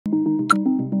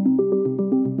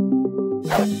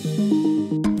And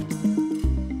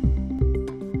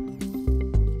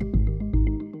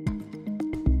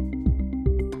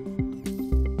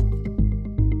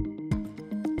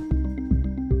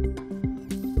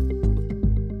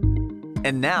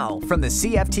now, from the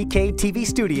CFTK-TV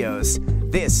studios,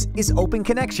 this is Open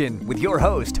Connection with your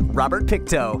host, Robert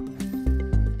Pictou.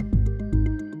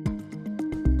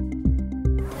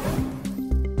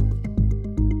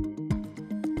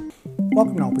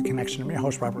 Welcome to Open Connection. I'm your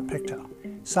host, Robert Pictou.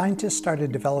 Scientists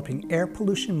started developing air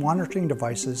pollution monitoring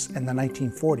devices in the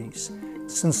 1940s.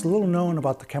 Since little known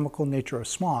about the chemical nature of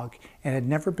smog and had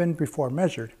never been before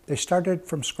measured, they started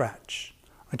from scratch.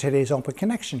 On today's Open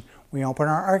Connection, we open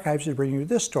our archives to bring you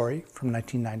this story from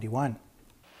 1991.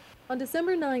 On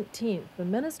December 19th, the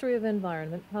Ministry of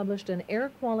Environment published an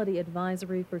air quality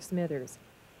advisory for Smithers.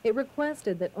 It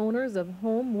requested that owners of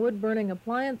home wood-burning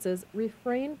appliances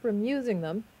refrain from using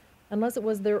them unless it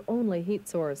was their only heat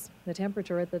source. The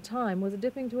temperature at the time was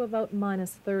dipping to about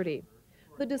 -30.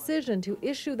 The decision to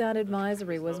issue that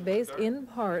advisory was based in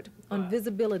part on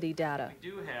visibility data. We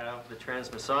do have the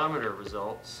transmissometer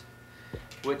results,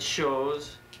 which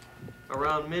shows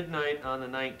around midnight on the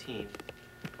 19th,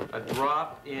 a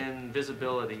drop in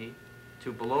visibility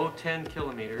to below 10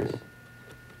 kilometers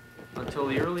until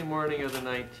the early morning of the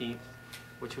 19th,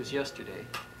 which was yesterday.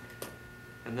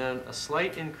 And then a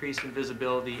slight increase in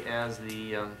visibility as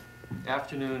the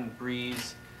afternoon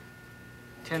breeze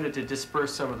tended to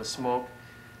disperse some of the smoke,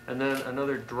 and then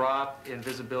another drop in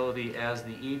visibility as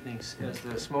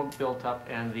the smoke built up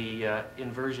and the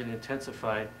inversion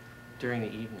intensified during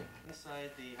the evening.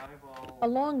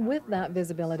 Along with that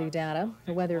visibility data,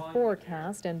 the weather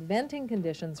forecast and venting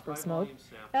conditions for smoke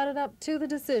added up to the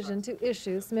decision to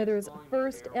issue Smithers'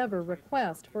 first ever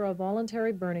request for a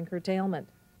voluntary burning curtailment.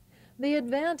 The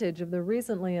advantage of the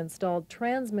recently installed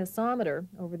transmissometer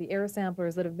over the air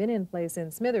samplers that have been in place in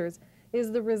Smithers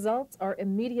is the results are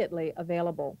immediately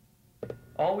available.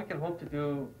 All we can hope to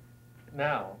do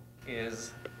now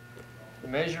is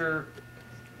measure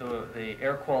the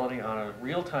air quality on a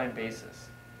real-time basis.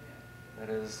 That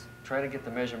is, try to get the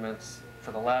measurements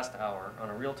for the last hour on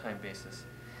a real-time basis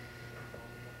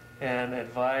and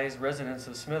advise residents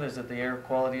of Smithers that the air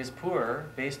quality is poor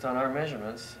based on our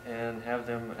measurements and have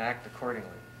them act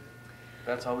accordingly.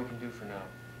 That's all we can do for now.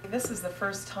 This is the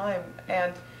first time,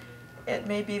 and it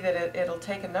may be that it'll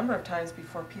take a number of times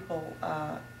before people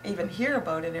even hear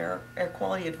about an air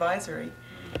quality advisory.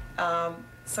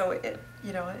 So it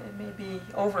may be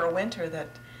over a winter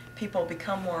that people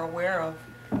become more aware of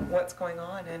what's going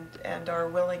on and are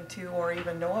willing to or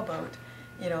even know about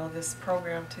this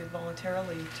program to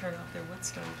voluntarily turn off their wood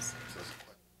stoves.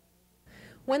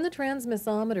 When the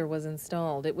transmissometer was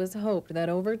installed, it was hoped that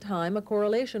over time a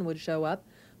correlation would show up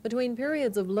between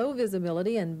periods of low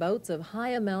visibility and bouts of high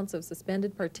amounts of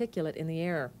suspended particulate in the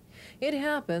air. It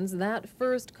happens that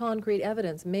first concrete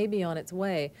evidence may be on its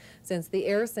way, since the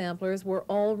air samplers were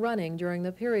all running during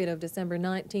the period of December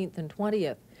 19th and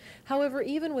 20th. However,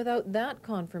 even without that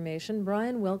confirmation,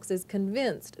 Brian Wilkes is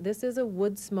convinced this is a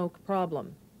wood smoke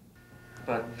problem.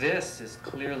 But this is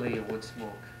clearly a wood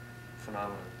smoke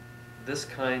phenomenon. This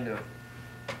kind of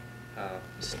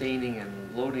staining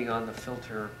and loading on the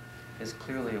filter is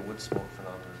clearly a wood smoke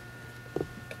phenomenon.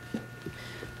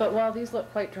 But while these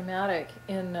look quite dramatic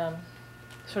in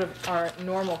sort of our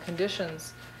normal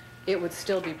conditions, it would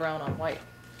still be brown on white.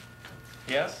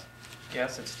 Yes,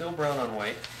 it's still brown on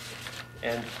white.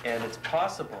 And it's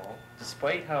possible,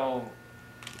 despite how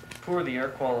poor the air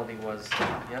quality was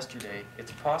yesterday,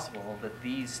 it's possible that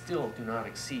these still do not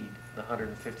exceed the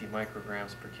 150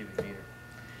 micrograms per cubic meter.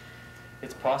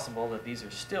 It's possible that these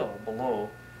are still below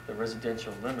the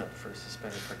residential limit for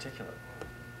suspended particulate.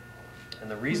 And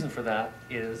the reason for that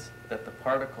is that the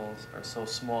particles are so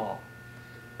small.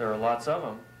 There are lots of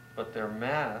them, but their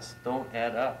mass don't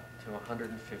add up to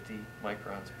 150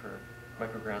 micrograms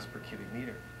per cubic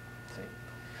meter. See?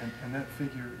 And that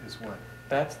figure is what?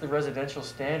 That's the residential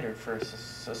standard for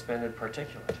suspended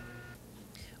particulate.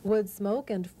 Wood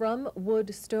smoke and from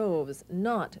wood stoves,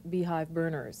 not beehive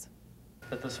burners.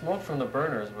 But the smoke from the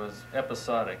burners was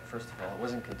episodic, first of all. It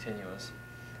wasn't continuous.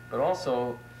 But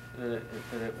also, that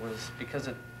it was, because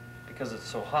it's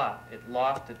so hot, it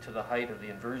lofted to the height of the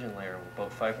inversion layer of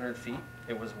about 500 feet.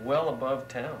 It was well above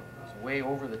town. It was way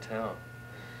over the town.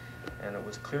 And it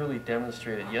was clearly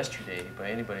demonstrated yesterday by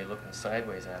anybody looking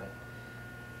sideways at it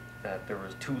that there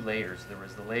was two layers. There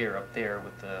was the layer up there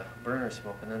with the burner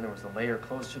smoke, and then there was the layer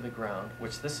close to the ground,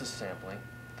 which this is sampling,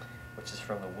 which is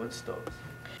from the wood stoves.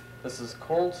 This is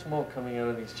cold smoke coming out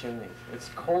of these chimneys. It's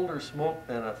colder smoke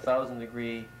than a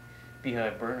 1,000-degree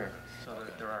beehive burner. So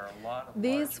there are a lot of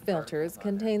These large filters particles on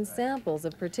contain there. samples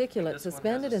of particulate This one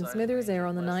suspended has in a size Smithers range air of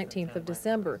on the less than 19th 10 of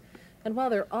December. And while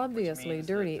they're obviously means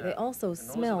dirty, that, they also and those are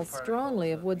the smell particles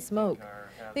strongly of that wood we think smoke.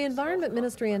 have The the Environment smell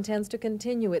Ministry consequence. intends to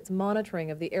continue its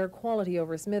monitoring of the air quality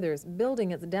over Smithers,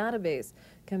 building its database,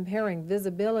 comparing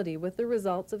visibility with the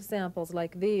results of samples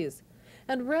like these.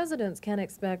 And residents can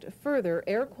expect further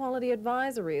air quality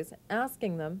advisories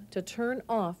asking them to turn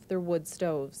off their wood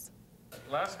stoves.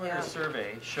 Last winter's Yeah.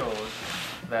 survey shows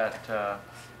that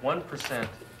 1%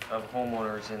 of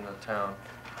homeowners in the town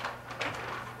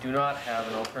do not have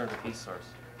an alternative heat source.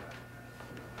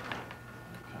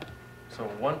 So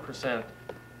 1%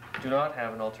 do not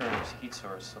have an alternative heat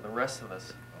source, so the rest of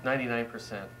us,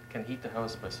 99%, can heat the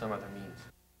house by some other means.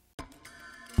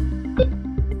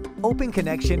 Open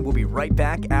Connection will be right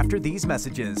back after these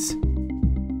messages.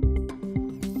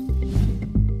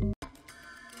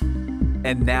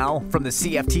 And now, from the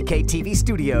CFTK-TV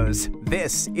studios,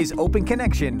 this is Open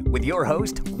Connection with your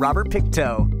host, Robert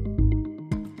Pictou.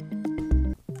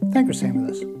 Thank you for staying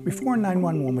with us. Before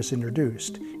 911 was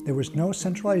introduced, there was no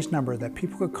centralized number that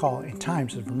people could call in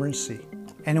times of emergency.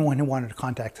 Anyone who wanted to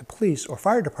contact the police or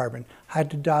fire department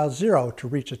had to dial 0 to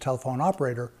reach a telephone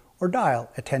operator or dial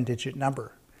a 10-digit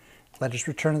number. Let us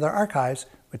return to the archives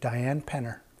with Diane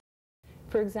Penner.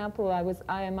 For example,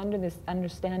 I am under this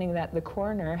understanding that the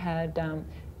coroner had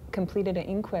completed an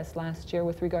inquest last year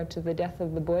with regard to the death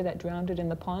of the boy that drowned in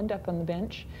the pond up on the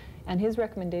bench, and his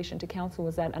recommendation to council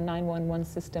was that a 911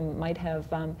 system might have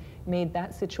made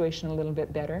that situation a little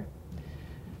bit better.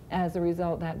 As a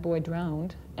result, that boy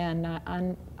drowned, and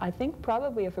I think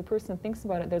probably if a person thinks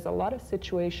about it, there's a lot of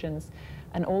situations.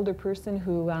 An older person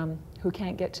who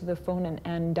can't get to the phone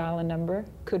and dial a number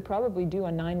could probably do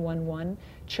a 911.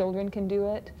 Children can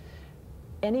do it.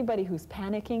 Anybody who's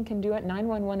panicking can do it.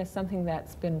 911 is something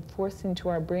that's been forced into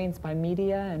our brains by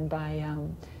media and by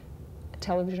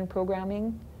television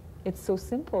programming. It's so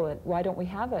simple. Why don't we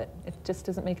have it? It just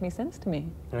doesn't make any sense to me.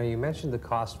 Now, you mentioned the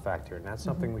cost factor, and that's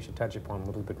something we should touch upon a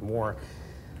little bit more.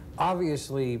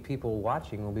 Obviously, people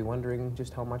watching will be wondering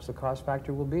just how much the cost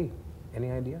factor will be. Any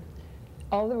idea?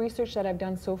 All the research that I've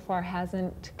done so far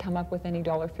hasn't come up with any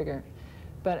dollar figure.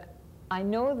 But I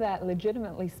know that,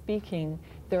 legitimately speaking,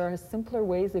 there are simpler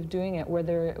ways of doing it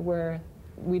where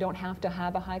we don't have to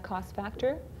have a high cost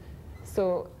factor.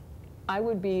 So I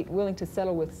would be willing to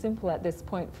settle with simple at this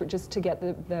point for just to get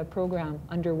the program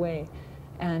underway.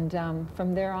 And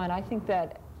from there on, I think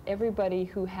that everybody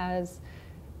who has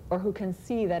or who can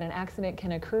see that an accident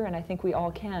can occur, and I think we all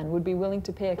can, would be willing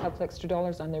to pay a couple extra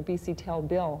dollars on their BC Tel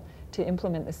bill to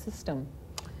implement the system.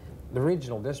 The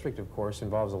regional district, of course,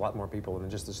 involves a lot more people than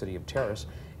just the city of Terrace,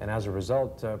 and as a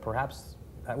result, perhaps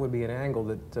that would be an angle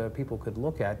that people could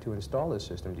look at to install this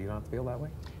system. Do you not feel that way?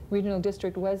 Regional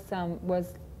district was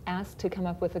asked to come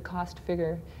up with a cost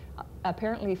figure.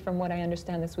 Apparently, from what I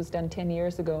understand, this was done 10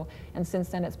 years ago, and since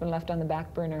then it's been left on the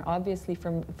back burner. Obviously,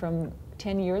 from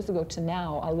 10 years ago to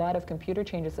now, a lot of computer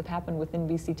changes have happened within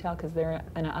BC Tel because they're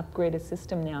an upgraded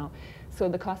system now. So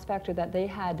the cost factor that they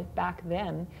had back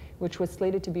then, which was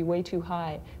slated to be way too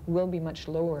high, will be much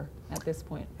lower at this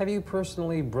point. Have you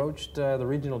personally broached the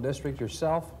regional district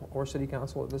yourself or city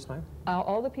council at this time?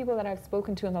 All the people that I've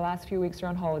spoken to in the last few weeks are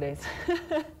on holidays.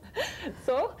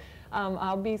 So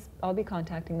I'll be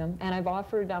contacting them, and I've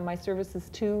offered my services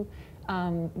to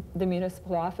the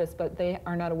municipal office, but they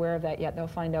are not aware of that yet. They'll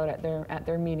find out at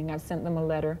their meeting. I've sent them a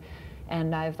letter,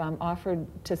 and I've offered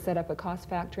to set up a cost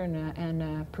factor and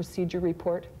a procedure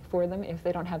report for them. If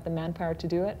they don't have the manpower to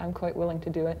do it, I'm quite willing to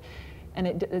do it. And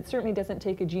it certainly doesn't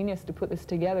take a genius to put this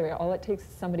together. All it takes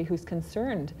is somebody who's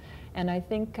concerned. And I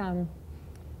think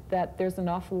that there's an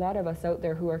awful lot of us out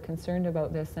there who are concerned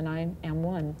about this, and I am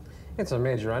one. It's a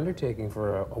major undertaking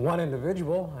for one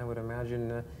individual. I would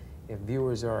imagine if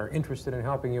viewers are interested in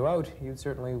helping you out, you'd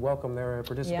certainly welcome their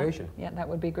participation. Yeah, that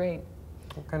would be great.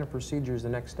 What kind of procedure is the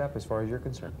next step as far as you're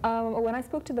concerned? When I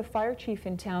spoke to the fire chief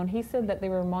in town, he said that they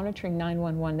were monitoring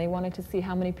 911. They wanted to see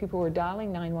how many people were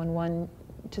dialing 911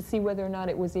 to see whether or not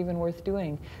it was even worth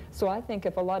doing. So I think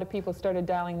if a lot of people started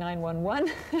dialing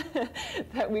 911,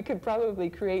 that we could probably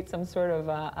create some sort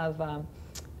of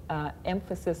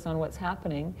emphasis on what's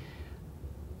happening.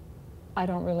 I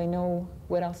don't really know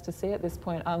what else to say at this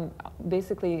point.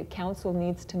 Basically, council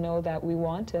needs to know that we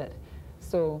want it.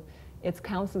 So it's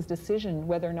council's decision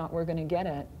whether or not we're going to get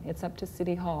it. It's up to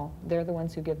City Hall. They're the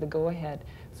ones who give the go-ahead.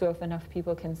 So if enough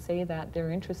people can say that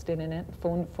they're interested in it,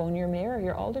 phone your mayor or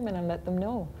your alderman and let them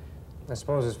know. I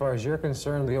suppose as far as you're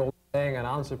concerned, the old saying, an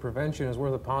ounce of prevention is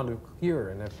worth a pound of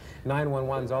cure. And if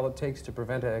 911 is all it takes to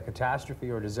prevent a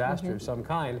catastrophe or disaster of some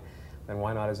kind, then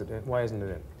why isn't it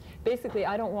in? basically,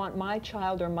 I don't want my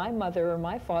child or my mother or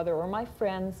my father or my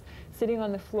friends sitting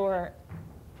on the floor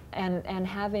and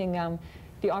having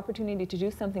the opportunity to do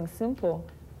something simple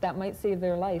that might save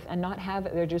their life and not have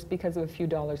it there just because of a few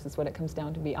dollars is what it comes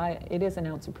down to be. It is an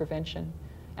ounce of prevention.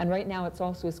 And right now it's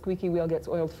also a squeaky wheel gets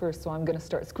oiled first, so I'm going to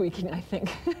start squeaking, I think.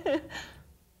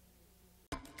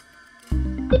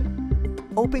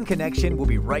 Open Connection will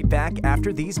be right back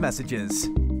after these messages.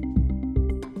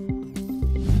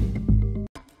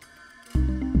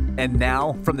 And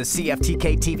now, from the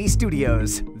CFTK-TV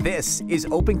studios, this is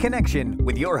Open Connection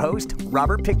with your host,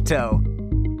 Robert Pictou.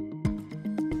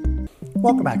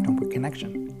 Welcome back to Open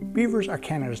Connection. Beavers are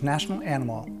Canada's national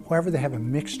animal, however they have a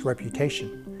mixed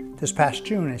reputation. This past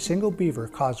June, a single beaver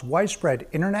caused widespread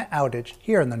internet outage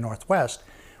here in the Northwest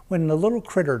when the little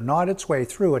critter gnawed its way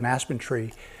through an aspen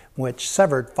tree, which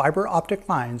severed fiber optic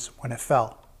lines when it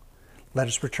fell. Let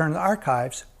us return to the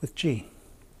archives with Jean.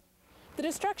 The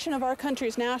destruction of our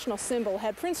country's national symbol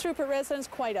had Prince Rupert residents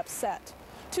quite upset.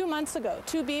 2 months ago,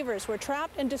 2 beavers were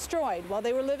trapped and destroyed while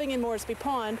they were living in Moresby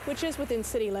Pond, which is within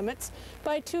city limits,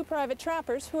 by 2 private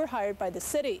trappers who were hired by the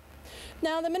city.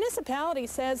 Now, the municipality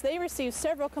says they received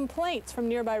several complaints from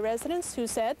nearby residents who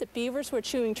said that beavers were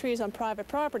chewing trees on private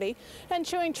property and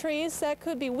chewing trees that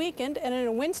could be weakened and in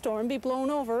a windstorm be blown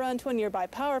over onto a nearby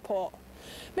power pole.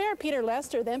 Mayor Peter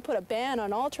Lester then put a ban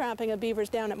on all trapping of beavers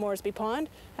down at Moresby Pond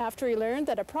after he learned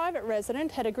that a private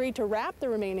resident had agreed to wrap the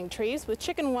remaining trees with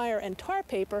chicken wire and tar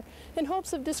paper in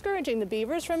hopes of discouraging the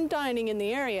beavers from dining in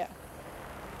the area.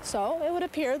 So it would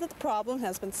appear that the problem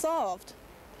has been solved.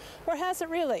 Or has it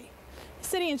really?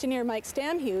 City Engineer Mike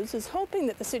Stamhughes is hoping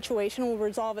that the situation will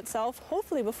resolve itself,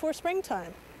 hopefully before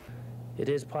springtime. It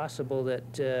is possible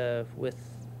that with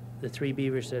the 3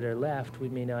 beavers that are left, we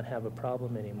may not have a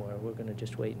problem anymore. We're going to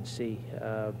just wait and see.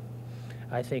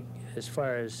 I think as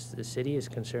far as the city is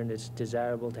concerned, it's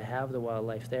desirable to have the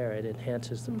wildlife there. It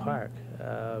enhances the park.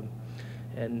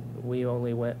 And we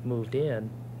only moved in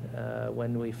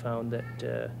when we found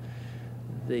that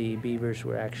the beavers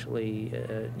were actually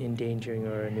endangering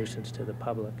or a nuisance to the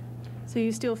public. So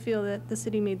you still feel that the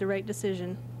city made the right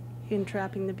decision in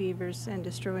trapping the beavers and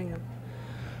destroying them?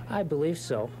 I believe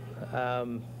so.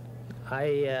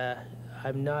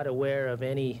 I'm not aware of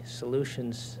any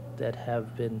solutions that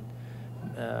have been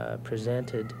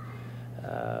presented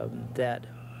that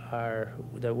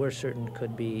we're certain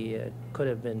could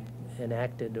have been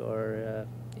enacted or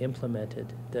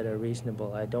implemented that are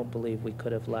reasonable. I don't believe we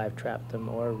could have live trapped them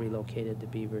or relocated the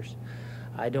beavers.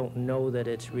 I don't know that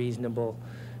it's reasonable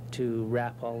to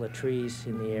wrap all the trees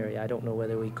in the area. I don't know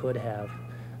whether we could have.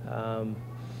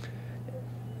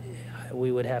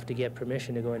 We would have to get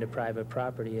permission to go into private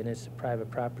property, and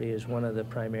private property is one of the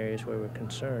prime areas where we're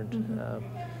concerned.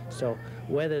 So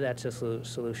whether that's a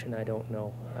solution, I don't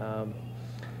know.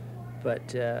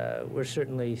 But we're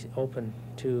certainly open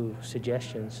to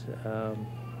suggestions.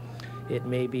 It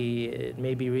may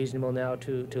be reasonable now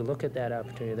to look at that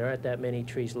opportunity. There aren't that many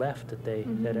trees left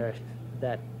that are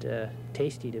that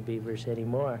tasty to beavers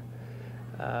anymore.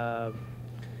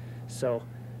 So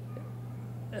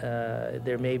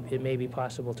it may be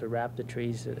possible to wrap the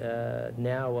trees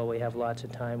now while we have lots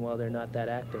of time while they're not that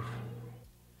active.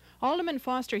 Alderman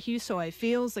Foster Husoy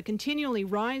feels the continually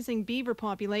rising beaver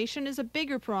population is a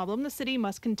bigger problem the city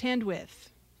must contend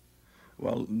with.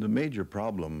 Well, the major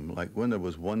problem, like when there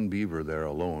was 1 beaver there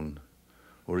alone,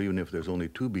 or even if there's only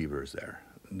 2 beavers there,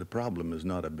 the problem is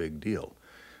not a big deal.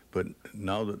 But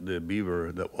now that the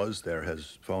beaver that was there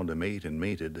has found a mate and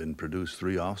mated and produced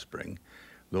 3 offspring,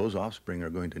 those offspring are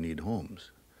going to need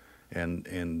homes. And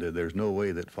there's no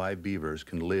way that 5 beavers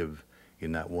can live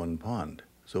in that 1 pond.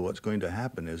 So what's going to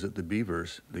happen is that the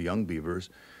beavers, the young beavers,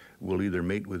 will either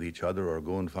mate with each other or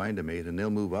go and find a mate, and they'll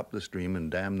move up the stream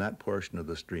and dam that portion of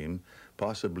the stream,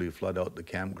 possibly flood out the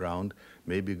campground,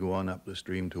 maybe go on up the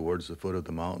stream towards the foot of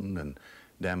the mountain and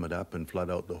dam it up and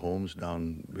flood out the homes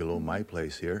down below my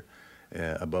place here,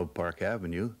 above Park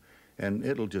Avenue, and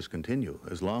it'll just continue.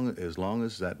 As long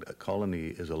as that colony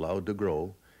is allowed to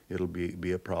grow, it'll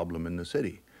be a problem in the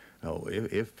city. Now,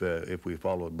 if we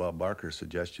followed Bob Barker's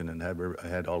suggestion and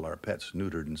had all our pets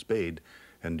neutered and spayed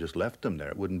and just left them there,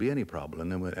 it wouldn't be any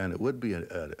problem, and it would be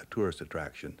a tourist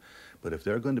attraction. But if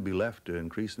they're going to be left to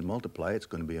increase and multiply, it's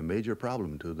going to be a major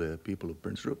problem to the people of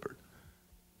Prince Rupert.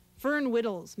 Fern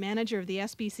Whittles, manager of the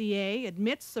SPCA,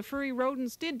 admits the furry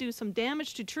rodents did do some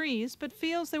damage to trees, but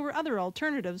feels there were other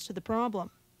alternatives to the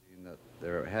problem.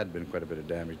 There had been quite a bit of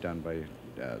damage done by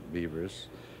beavers,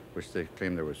 which they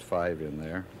claim there was 5 in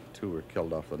there. 2 were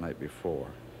killed off the night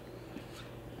before.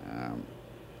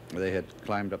 They had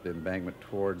climbed up the embankment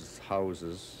towards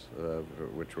houses,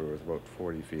 which were about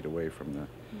 40 feet away from the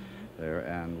there,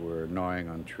 and were gnawing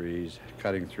on trees,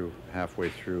 cutting through halfway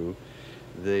through.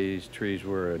 These trees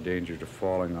were a danger to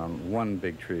falling on. One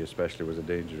big tree especially was a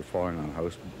danger to falling on a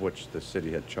house, which the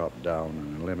city had chopped down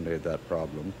and eliminated that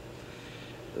problem.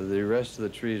 The rest of the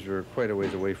trees were quite a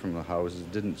ways away from the houses,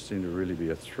 didn't seem to really be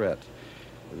a threat.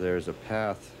 There's a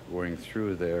path going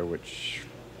through there which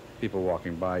people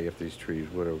walking by, if these trees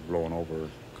would have blown over,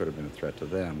 could have been a threat to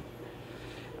them.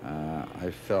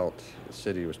 I felt the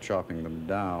city was chopping them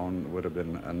down would have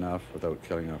been enough without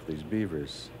killing off these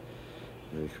beavers.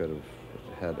 They could have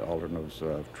had alternatives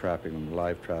of trapping them,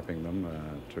 live trapping them,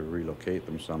 to relocate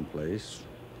them someplace.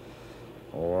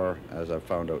 Or, as I've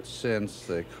found out since,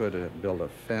 they could have built a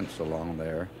fence along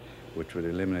there which would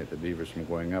eliminate the beavers from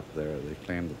going up there. They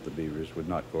claimed that the beavers would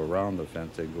not go around the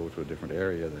fence, they'd go to a different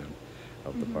area then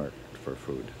of the park for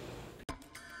food.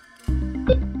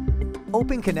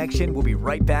 Open Connection will be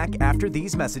right back after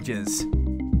these messages.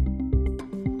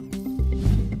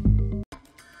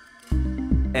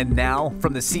 And now,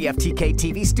 from the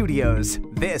CFTK-TV studios,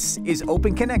 this is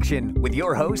Open Connection with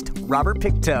your host, Robert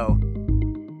Pictou.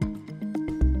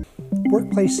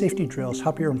 Workplace safety drills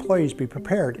help your employees be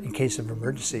prepared in case of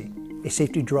emergency. A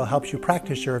safety drill helps you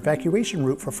practice your evacuation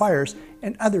route for fires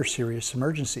and other serious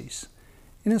emergencies.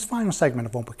 In this final segment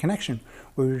of Open Connection,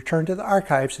 we return to the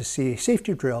archives to see a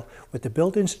safety drill with the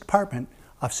Buildings Department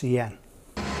of CN.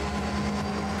 Pull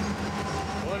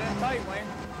it in tight, Wayne.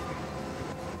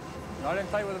 Not in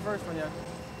tight with the first one yet.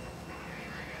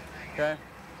 Okay.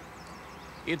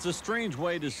 It's a strange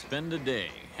way to spend a day,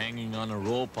 hanging on a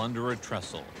rope under a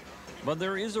trestle. But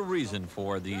there is a reason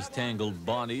for these tangled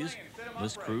bodies.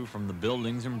 This crew from the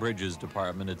Buildings and Bridges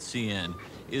Department at CN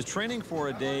is training for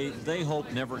a day they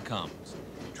hope never comes.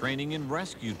 Training in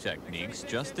rescue techniques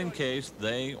just in case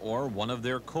they or one of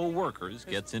their co-workers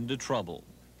gets into trouble.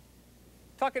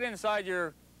 Tuck it inside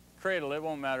your cradle, it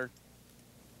won't matter.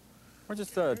 We're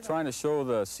just trying to show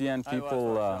the CN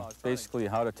people basically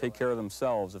how to take care of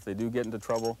themselves if they do get into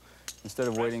trouble. Instead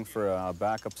of waiting for a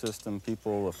backup system,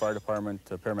 people, the fire department,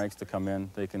 paramedics to come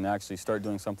in, they can actually start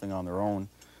doing something on their own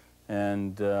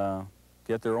and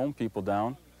get their own people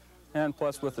down. And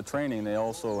plus, with the training, they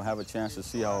also have a chance to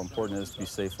see how important it is to be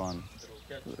safe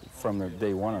from their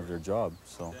day one of their job.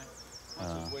 So,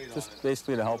 just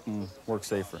basically to help them work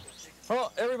safer.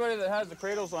 Well, everybody that has the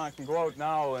cradles on can go out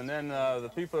now, and then the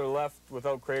people that are left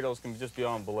without cradles can just be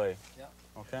on belay.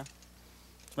 Okay?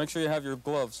 Make sure you have your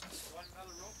gloves.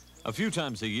 A few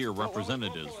times a year,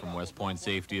 representatives from West Point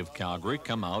Safety of Calgary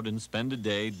come out and spend a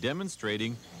day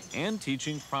demonstrating and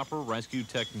teaching proper rescue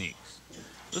techniques.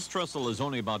 This trestle is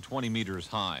only about 20 meters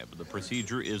high, but the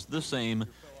procedure is the same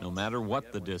no matter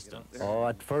what the distance. Oh,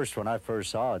 at first, when I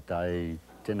first saw it, I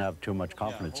didn't have too much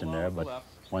confidence in there, but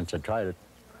once I tried it,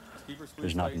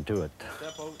 there's nothing to it.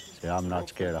 See, I'm not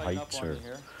scared of heights or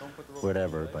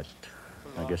whatever, but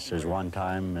I guess there's one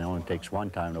time, it only takes one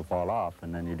time to fall off,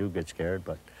 and then you do get scared,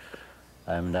 but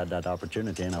I haven't had that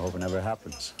opportunity, and I hope it never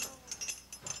happens.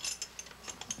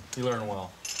 You learn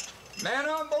well. Man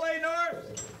on belay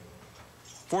north!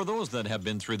 For those that have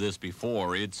been through this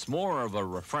before, it's more of a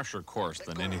refresher course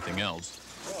than anything else.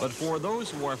 But for those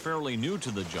who are fairly new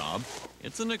to the job,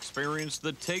 it's an experience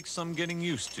that takes some getting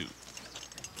used to.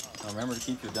 Now remember to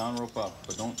keep your down rope up,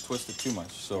 but don't twist it too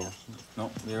much. So,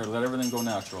 no, let everything go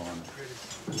natural on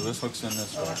it. So this hook's in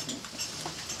this way.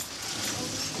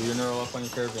 Do your knurl up on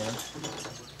your carabiner.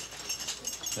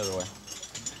 The other way.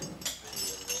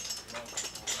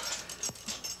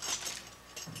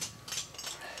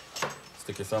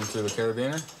 Stick your thumb through the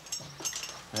carabiner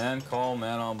and call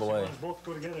man on belay. Both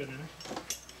go together, didn't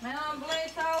they? Man on belay,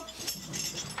 so.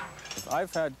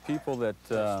 I've had people that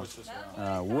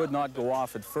would not go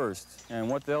off at first, and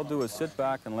what they'll do is sit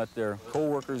back and let their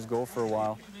co-workers go for a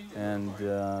while, and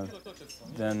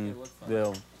then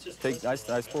they'll take, I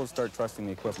suppose, start trusting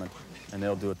the equipment, and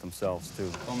they'll do it themselves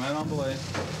too. Oh, man on belay.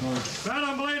 North. Man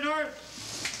on belay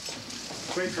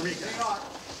north! Wait for me.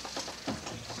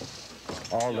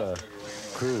 All the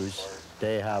crews,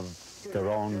 they have their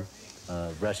own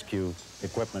rescue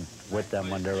equipment with them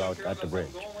when they're out at the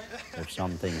bridge. If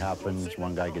something happens,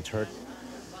 one guy gets hurt,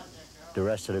 the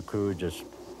rest of the crew just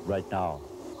right now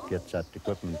gets that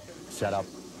equipment set up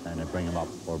and they bring him up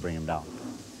or bring him down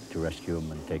to rescue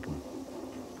him and take him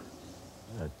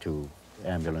to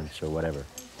ambulance or whatever.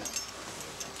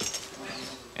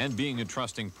 And being a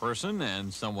trusting person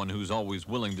and someone who's always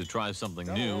willing to try something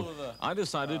new, I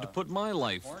decided to put my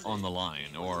life on the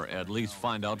line, or at least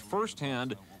find out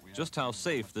firsthand just how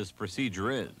safe this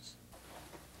procedure is.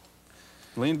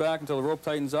 Lean back until the rope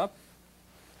tightens up.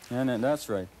 And then, that's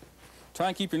right. Try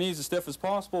and keep your knees as stiff as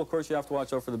possible. Of course, you have to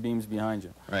watch out for the beams behind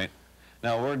you. Right.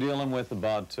 Now, we're dealing with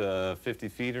about 50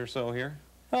 feet or so here?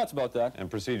 That's about that. And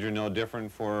procedure no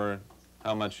different for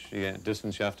how much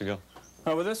distance you have to go?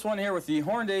 With this one here, with the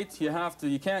horned 8,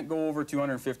 you can't go over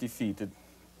 250 feet. It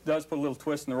does put a little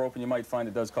twist in the rope, and you might find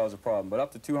it does cause a problem. But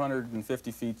up to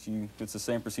 250 feet, it's the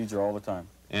same procedure all the time.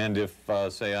 And if,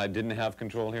 say, I didn't have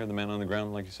control here, the man on the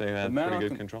ground, like you say, had pretty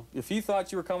good control? If he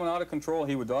thought you were coming out of control,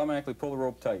 he would automatically pull the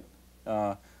rope tight.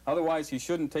 Otherwise, he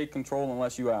shouldn't take control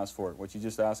unless you ask for it. What you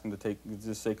just ask him to take, you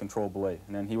just say control belay,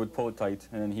 and then he would pull it tight,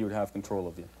 and then he would have control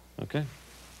of you. Okay.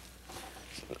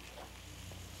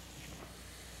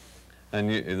 And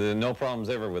there are no problems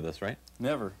ever with this, right?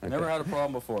 Never. Okay. Never had a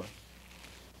problem before.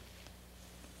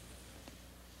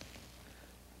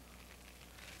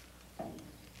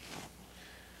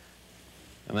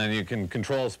 And then you can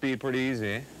control speed pretty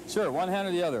easy, eh? Sure, one hand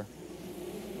or the other.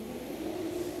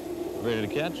 Ready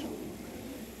to catch?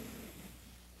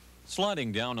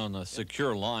 Sliding down on a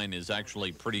secure line is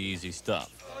actually pretty easy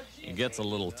stuff. It gets a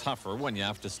little tougher when you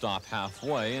have to stop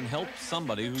halfway and help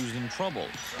somebody who's in trouble.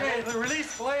 Okay, the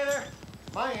release belay there.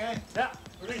 Mine, eh? Yeah,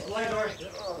 release belay there.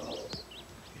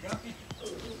 You got me?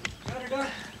 Got her done?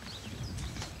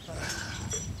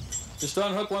 Just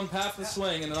unhook one half of the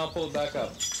sling, and then I'll pull it back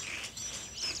up.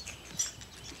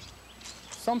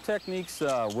 Some techniques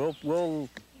will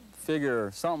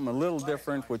figure something a little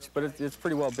different, but it's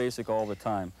pretty well basic all the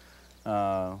time.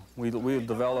 We'll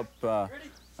develop a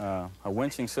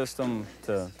winching system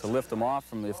to lift them off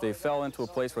from if they fell into a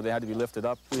place where they had to be lifted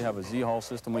up. We have a Z-haul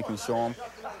system we can show them.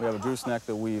 We have a gooseneck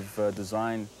that we've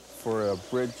designed for a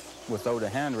bridge without a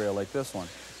handrail like this one.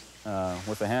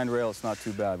 With a handrail, it's not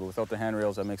too bad, but without the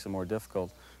handrails, that makes it more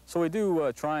difficult. So we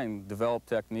do try and develop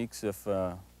techniques if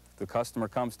the customer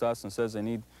comes to us and says they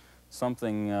need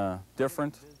something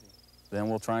different, then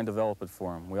we'll try and develop it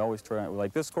for them. We always try,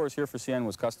 like this course here for CN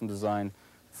was custom designed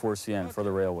for CN, for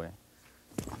the railway.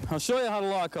 I'll show you how to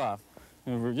lock off.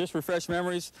 Just refresh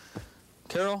memories.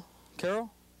 Carol?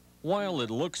 While it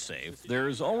looks safe,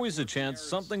 there's always a chance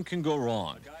something can go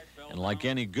wrong. And like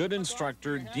any good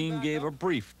instructor, Dean gave a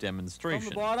brief demonstration. From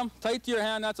the bottom, tight to your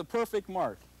hand, that's a perfect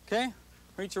mark, okay?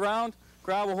 Reach around,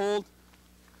 grab a hold,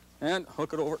 and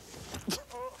hook it over.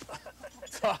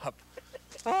 Top.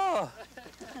 Oh.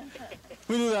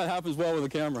 We knew that happens well with the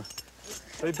camera.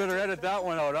 They better edit that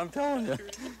one out, I'm telling you. I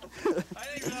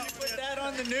think we should put that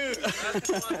on the news. That's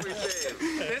the one we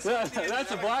saved.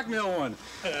 That's a blackmail one.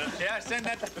 Yeah, send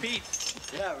that to Pete.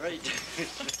 Yeah, right.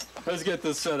 Let's get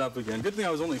this set up again. Good thing I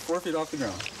was only 4 feet off the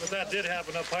ground. If that did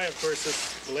happen up high, of course,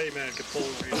 this layman could pull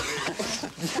it.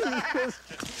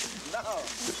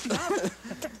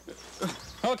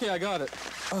 Okay, I got it.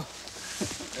 Oh.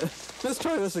 Let's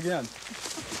try this again.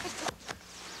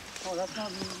 Oh, that's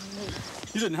not me.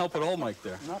 You didn't help at all, Mike,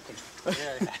 there. Nothing.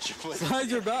 Yeah, slide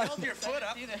your back. Held your foot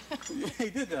up. He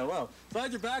did that well.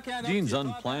 Slide your backhand up. Dean's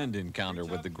unplanned encounter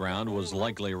with the ground was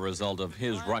likely a result of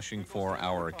his rushing for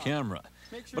our camera,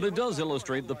 but it does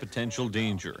illustrate the potential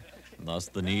danger, and thus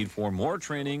the need for more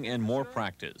training and more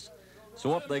practice.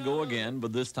 So up they go again,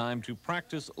 but this time to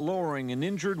practice lowering an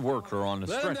injured worker on a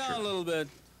stretcher. Let him down a little bit.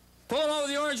 Pull him out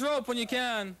with the orange rope when you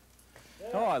can.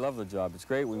 Oh, I love the job. It's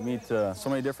great. We meet so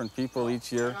many different people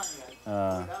each year.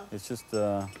 It's just,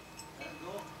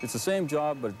 it's the same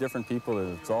job, but different people.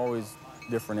 It's always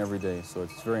different every day, so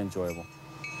it's very enjoyable.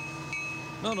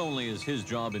 Not only is his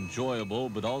job enjoyable,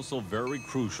 but also very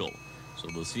crucial. So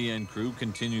the CN crew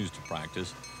continues to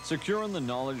practice, secure in the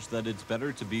knowledge that it's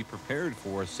better to be prepared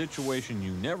for a situation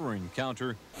you never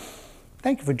encounter.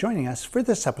 Thank you for joining us for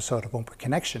this episode of Open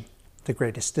Connection. The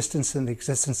greatest distance in the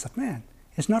existence of man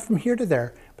is not from here to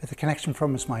there, but the connection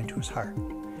from his mind to his heart.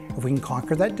 If we can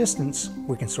conquer that distance,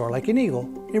 we can soar like an eagle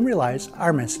and realize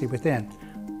our immensity within.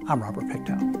 I'm Robert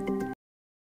Pictou.